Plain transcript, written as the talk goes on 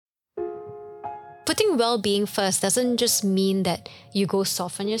putting well-being first doesn't just mean that you go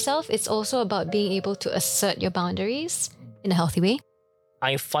soft on yourself. It's also about being able to assert your boundaries in a healthy way.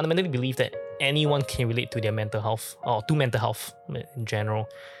 I fundamentally believe that anyone can relate to their mental health or to mental health in general.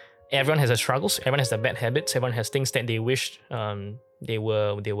 Everyone has their struggles. Everyone has their bad habits. Everyone has things that they wish they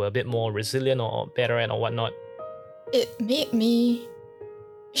were a bit more resilient or better at or whatnot. It made me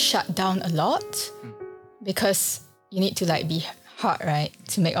shut down a lot because you need to like be hard, right,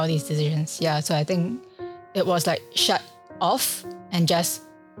 to make all these decisions. Yeah, so I think it was like shut off and just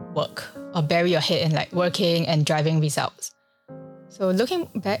work or bury your head in like working and driving results. So looking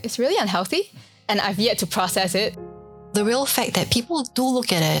back, it's really unhealthy and I've yet to process it. The real fact that people do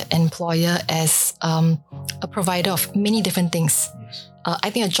look at an employer as a provider of many different things.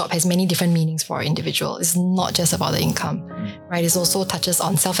 I think a job has many different meanings for an individual. It's not just about the income, right? It also touches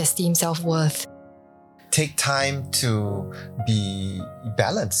on self-esteem, self-worth. Take time to be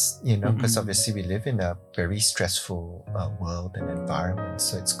balanced, because obviously we live in a very stressful world and environment.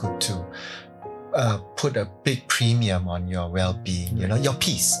 So it's good to put a big premium on your well-being, your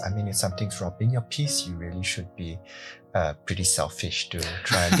peace. I mean, if something's robbing your peace, you really should be pretty selfish to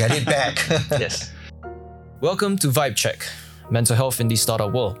try and get it back. Yes. Welcome to Vibe Check, Mental Health in the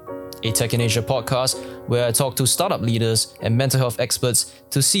Startup World, a Tech in Asia podcast where I talk to startup leaders and mental health experts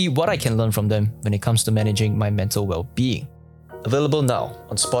to see what I can learn from them when it comes to managing my mental well-being. Available now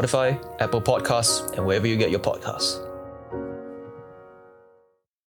on Spotify, Apple Podcasts, and wherever you get your podcasts.